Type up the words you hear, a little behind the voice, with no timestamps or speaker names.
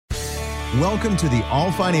Welcome to the All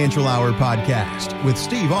Financial Hour podcast with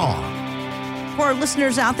Steve All. For our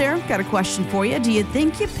listeners out there, got a question for you. Do you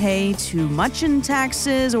think you pay too much in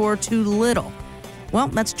taxes or too little? Well,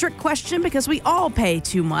 that's a trick question because we all pay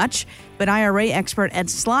too much. But IRA expert Ed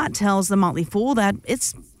Slott tells The Motley Fool that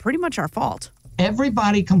it's pretty much our fault.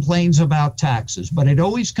 Everybody complains about taxes, but it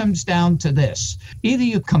always comes down to this. Either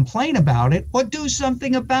you complain about it or do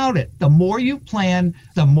something about it. The more you plan,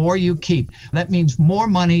 the more you keep. That means more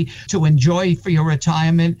money to enjoy for your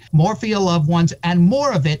retirement, more for your loved ones, and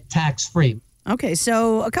more of it tax-free. Okay,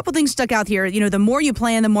 so a couple things stuck out here. You know, the more you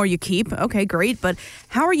plan, the more you keep. Okay, great. But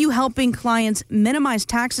how are you helping clients minimize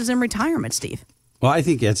taxes in retirement, Steve? Well, I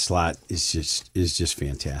think Ed Slott is just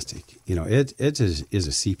fantastic. You know, Ed is a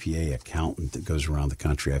CPA accountant that goes around the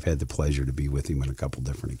country. I've had the pleasure to be with him on a couple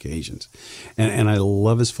different occasions. And I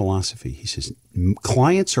love his philosophy. He says,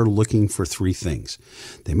 clients are looking for three things.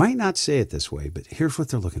 They might not say it this way, but here's what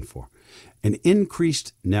they're looking for. An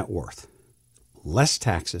increased net worth, less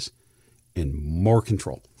taxes, and more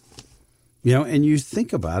control. You know, and you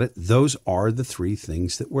think about it, those are the three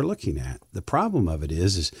things that we're looking at. The problem of it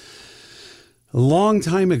is a long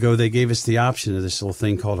time ago, they gave us the option of this little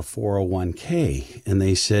thing called a 401k. And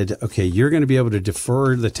they said, okay, you're going to be able to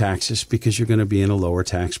defer the taxes because you're going to be in a lower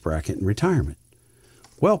tax bracket in retirement.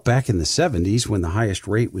 Well, back in the 70s, when the highest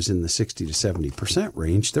rate was in the 60 to 70%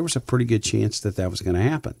 range, there was a pretty good chance that that was going to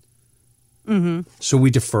happen. Mm-hmm. So we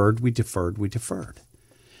deferred.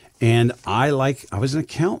 And I was an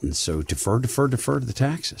accountant, so deferred the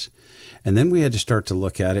taxes. And then we had to start to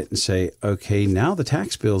look at it and say, okay, now the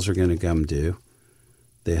tax bills are going to come due.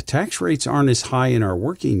 The tax rates aren't as high in our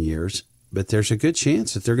working years, but there's a good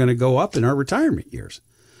chance that they're going to go up in our retirement years.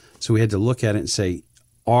 So we had to look at it and say,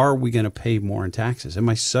 are we going to pay more in taxes? Am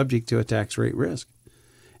I subject to a tax rate risk?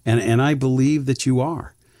 And I believe that you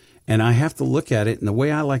are. And I have to look at it, and the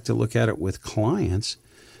way I like to look at it with clients,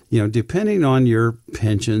 you know, depending on your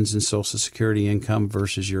pensions and Social Security income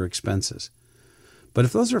versus your expenses. But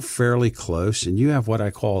if those are fairly close and you have what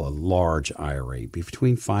I call a large IRA,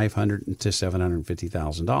 between $500,000 to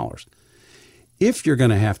 $750,000, if you're going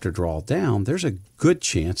to have to draw down, there's a good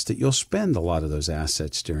chance that you'll spend a lot of those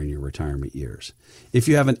assets during your retirement years. If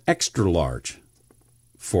you have an extra large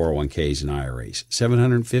 401ks and IRAs,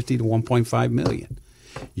 $750,000 to $1.5 million,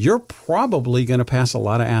 you're probably going to pass a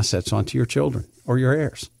lot of assets on to your children or your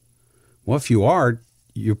heirs. Well, if you are,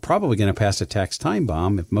 you're probably going to pass a tax time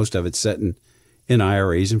bomb if most of it's set in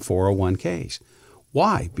IRAs and 401ks.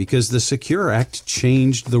 Why? Because the Secure Act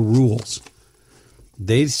changed the rules.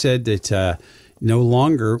 They said that no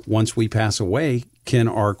longer, once we pass away, can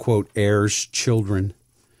our, quote, heirs, children,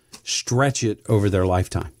 stretch it over their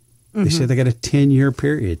lifetime. Mm-hmm. They said they got a 10-year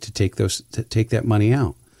period to take that money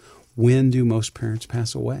out. When do most parents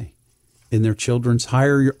pass away? In their children's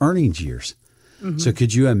higher earnings years. Mm-hmm. So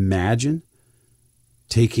could you imagine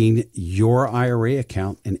taking your IRA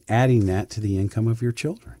account and adding that to the income of your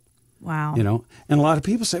children? Wow. You know, and a lot of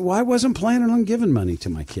people say, well, I wasn't planning on giving money to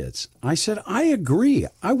my kids. I said, I agree.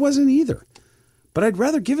 I wasn't either. But I'd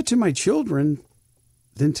rather give it to my children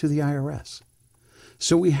than to the IRS.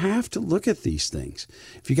 So we have to look at these things.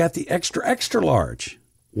 If you got the extra large,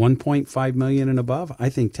 1.5 million and above, I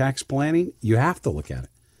think tax planning, you have to look at it.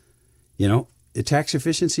 You know, the tax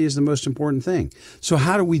efficiency is the most important thing. So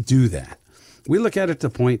how do we do that? We look at it to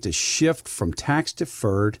point to shift from tax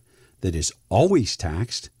deferred that is always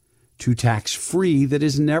taxed to tax free that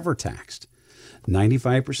is never taxed.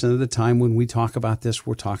 95% of the time when we talk about this,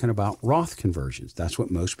 we're talking about Roth conversions. That's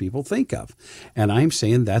what most people think of. And I'm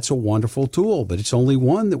saying that's a wonderful tool, but it's only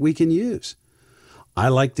one that we can use. I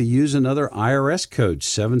like to use another IRS code,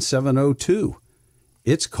 7702.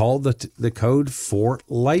 It's called the code for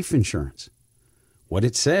life insurance. What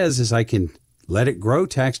it says is I can let it grow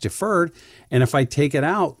tax deferred, and if I take it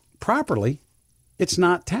out properly, it's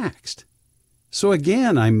not taxed. So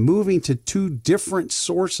again, I'm moving to two different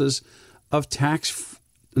sources of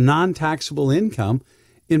non-taxable income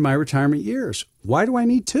in my retirement years. Why do I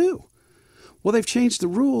need two? Well, they've changed the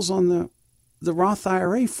rules on the Roth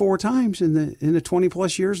IRA 4 times in the 20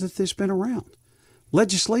 plus years that this has been around.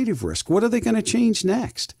 Legislative risk. What are they going to change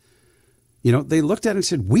next? You know, they looked at it and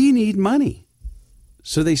said, we need money.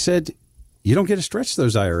 So they said, you don't get to stretch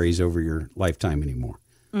those IRAs over your lifetime anymore.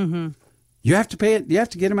 Mm-hmm. You have to pay it. You have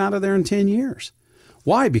to get them out of there in 10 years.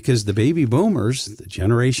 Why? Because the baby boomers, the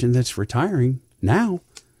generation that's retiring now,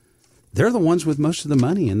 they're the ones with most of the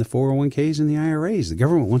money in the 401ks and the IRAs. The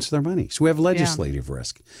government wants their money. So we have legislative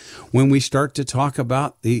risk. When we start to talk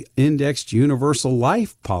about the indexed universal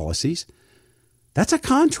life policies, that's a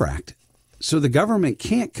contract. So the government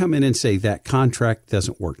can't come in and say that contract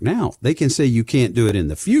doesn't work now. They can say you can't do it in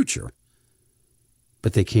the future.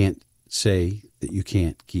 but they can't say that you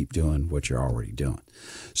can't keep doing what you're already doing.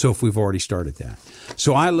 So if we've already started that.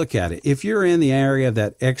 So I look at it. If you're in the area of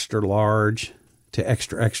that extra large to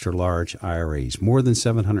extra large IRAs, more than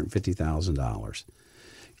 $750,000,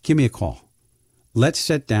 give me a call. Let's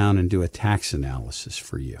sit down and do a tax analysis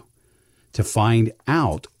for you to find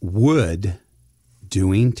out, would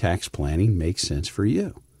doing tax planning make sense for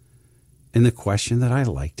you? And the question that I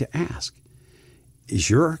like to ask, is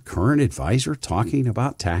your current advisor talking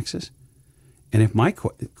about taxes? And if my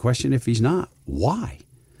question, if he's not, why?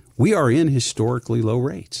 We are in historically low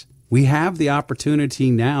rates. We have the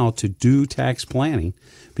opportunity now to do tax planning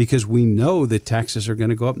because we know that taxes are going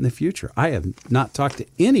to go up in the future. I have not talked to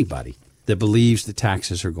anybody that believes the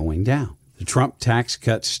taxes are going down. The Trump tax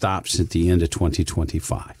cut stops at the end of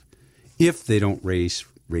 2025. If they don't raise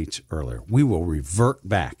rates earlier, we will revert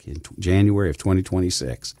back in January of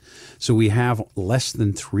 2026. So we have less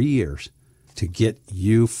than 3 years to get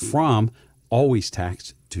you from always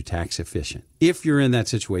taxed to tax efficient. If you're in that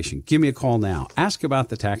situation, give me a call now. Ask about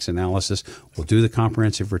the tax analysis. We'll do the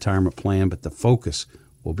comprehensive retirement plan, but the focus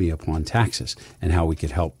will be upon taxes and how we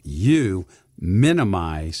could help you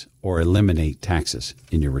minimize or eliminate taxes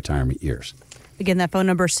in your retirement years. Again, that phone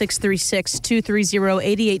number,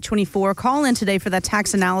 636-230-8824. Call in today for that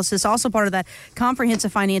tax analysis, also part of that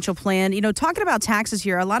comprehensive financial plan. You know, talking about taxes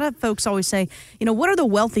here, a lot of folks always say, you know, what are the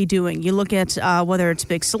wealthy doing? You look at whether it's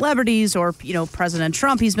big celebrities or, you know, President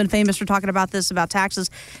Trump, he's been famous for talking about this, about taxes.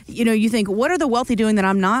 You know, you think, what are the wealthy doing that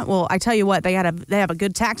I'm not? Well, I tell you what, they have a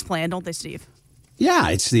good tax plan, don't they, Steve? Yeah,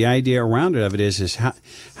 it's the idea around it of it is how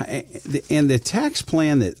and the tax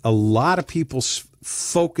plan that a lot of people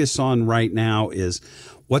focus on right now is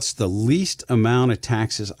what's the least amount of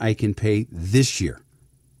taxes I can pay this year.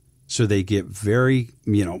 So they get very,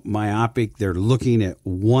 myopic. They're looking at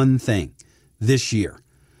one thing this year.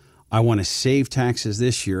 I want to save taxes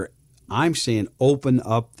this year. I'm saying open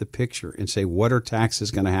up the picture and say, what are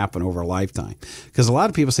taxes going to happen over a lifetime? Because a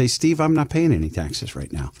lot of people say, Steve, I'm not paying any taxes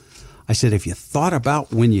right now. I said, have you thought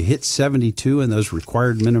about when you hit 72 and those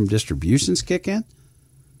required minimum distributions kick in?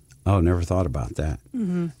 Oh, never thought about that.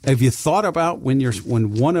 Mm-hmm. Have you thought about when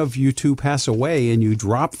one of you two pass away and you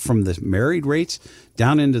drop from the married rates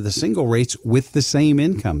down into the single rates with the same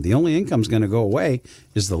income? The only income is going to go away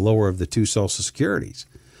is the lower of the two Social Securities.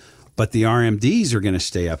 But the RMDs are going to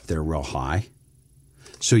stay up there real high.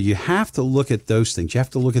 So you have to look at those things. You have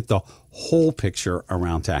to look at the whole picture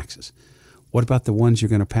around taxes. What about the ones you're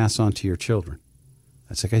going to pass on to your children?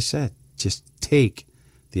 That's like I said, just take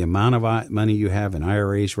the amount of money you have in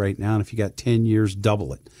IRAs right now, and if you got 10 years,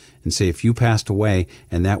 double it. And say if you passed away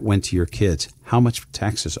and that went to your kids, how much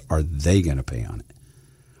taxes are they going to pay on it?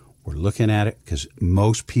 We're looking at it because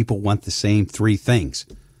most people want the same three things: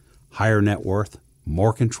 higher net worth,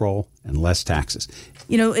 more control, and less taxes.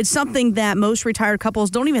 You know, it's something that most retired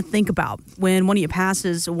couples don't even think about. When one of you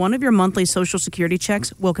passes, one of your monthly Social Security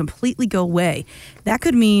checks will completely go away. That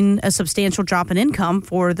could mean a substantial drop in income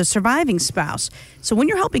for the surviving spouse. So when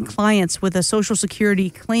you're helping clients with a Social Security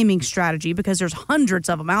claiming strategy, because there's hundreds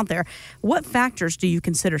of them out there, what factors do you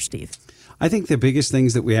consider, Steve? I think the biggest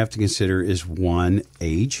things that we have to consider is, one,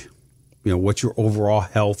 age, what your overall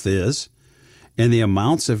health is, and the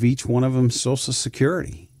amounts of each one of them Social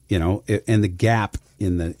Security, and the gap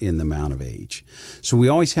in the amount of age. So we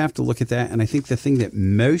always have to look at that. And I think the thing that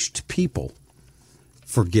most people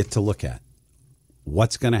forget to look at,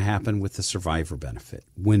 what's going to happen with the survivor benefit?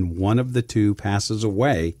 When one of the two passes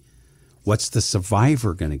away, what's the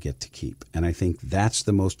survivor going to get to keep? And I think that's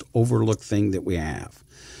the most overlooked thing that we have.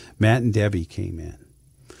 Matt and Debbie came in.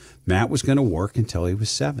 Matt was going to work until he was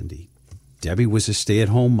 70. Debbie was a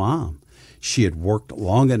stay-at-home mom. She had worked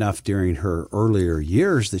long enough during her earlier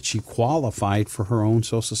years that she qualified for her own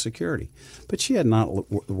Social Security. But she had not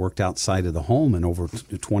worked outside of the home in over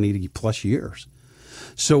 20 plus years.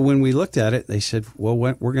 So when we looked at it, they said, well,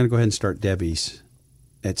 we're going to go ahead and start Debbie's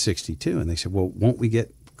at 62. And they said, well, won't we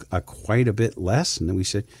get quite a bit less? And then we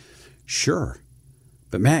said, sure.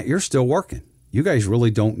 But Matt, you're still working. You guys really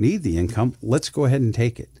don't need the income. Let's go ahead and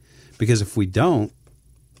take it. Because if we don't,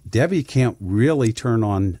 Debbie can't really turn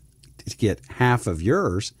on to get half of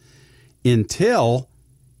yours until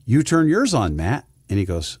you turn yours on, Matt. And he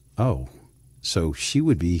goes, oh, so she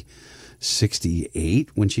would be 68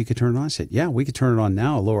 when she could turn it on? I said, yeah, we could turn it on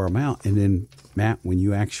now, a lower amount. And then, Matt, when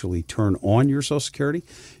you actually turn on your Social Security,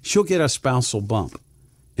 she'll get a spousal bump.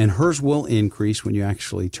 And hers will increase when you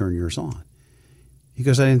actually turn yours on. He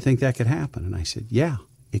goes, I didn't think that could happen. And I said, yeah,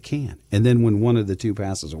 it can. And then when one of the two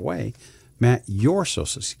passes away, Matt, your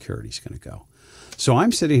Social Security is going to go. So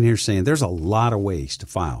I'm sitting here saying there's a lot of ways to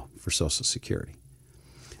file for Social Security.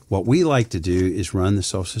 What we like to do is run the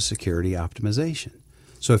Social Security optimization.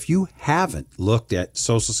 So if you haven't looked at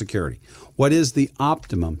Social Security, what is the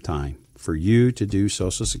optimum time for you to do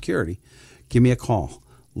Social Security? Give me a call.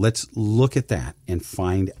 Let's look at that and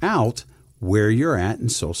find out where you're at in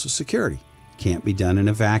Social Security. Can't be done in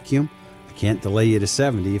a vacuum. I can't delay you to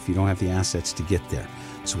 70 if you don't have the assets to get there.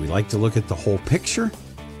 So we like to look at the whole picture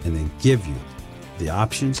and then give you the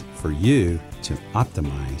options for you to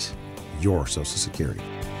optimize your Social Security.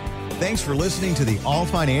 Thanks for listening to the All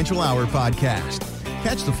Financial Hour podcast.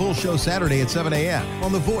 Catch the full show Saturday at 7 a.m.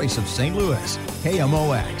 on the Voice of St. Louis,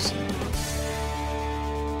 KMOX.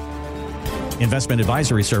 Investment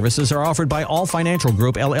advisory services are offered by All Financial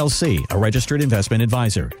Group, LLC, a registered investment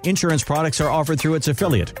advisor. Insurance products are offered through its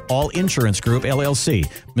affiliate, All Insurance Group, LLC,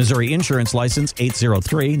 Missouri Insurance License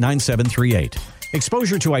 803-9738.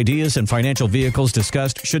 Exposure to ideas and financial vehicles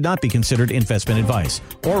discussed should not be considered investment advice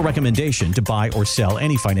or recommendation to buy or sell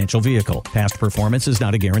any financial vehicle. Past performance is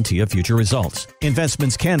not a guarantee of future results.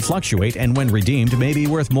 Investments can fluctuate and when redeemed may be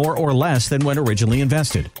worth more or less than when originally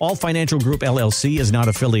invested. All Financial Group, LLC is not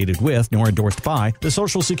affiliated with nor endorsed by the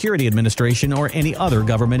Social Security Administration or any other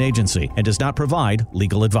government agency and does not provide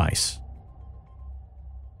legal advice.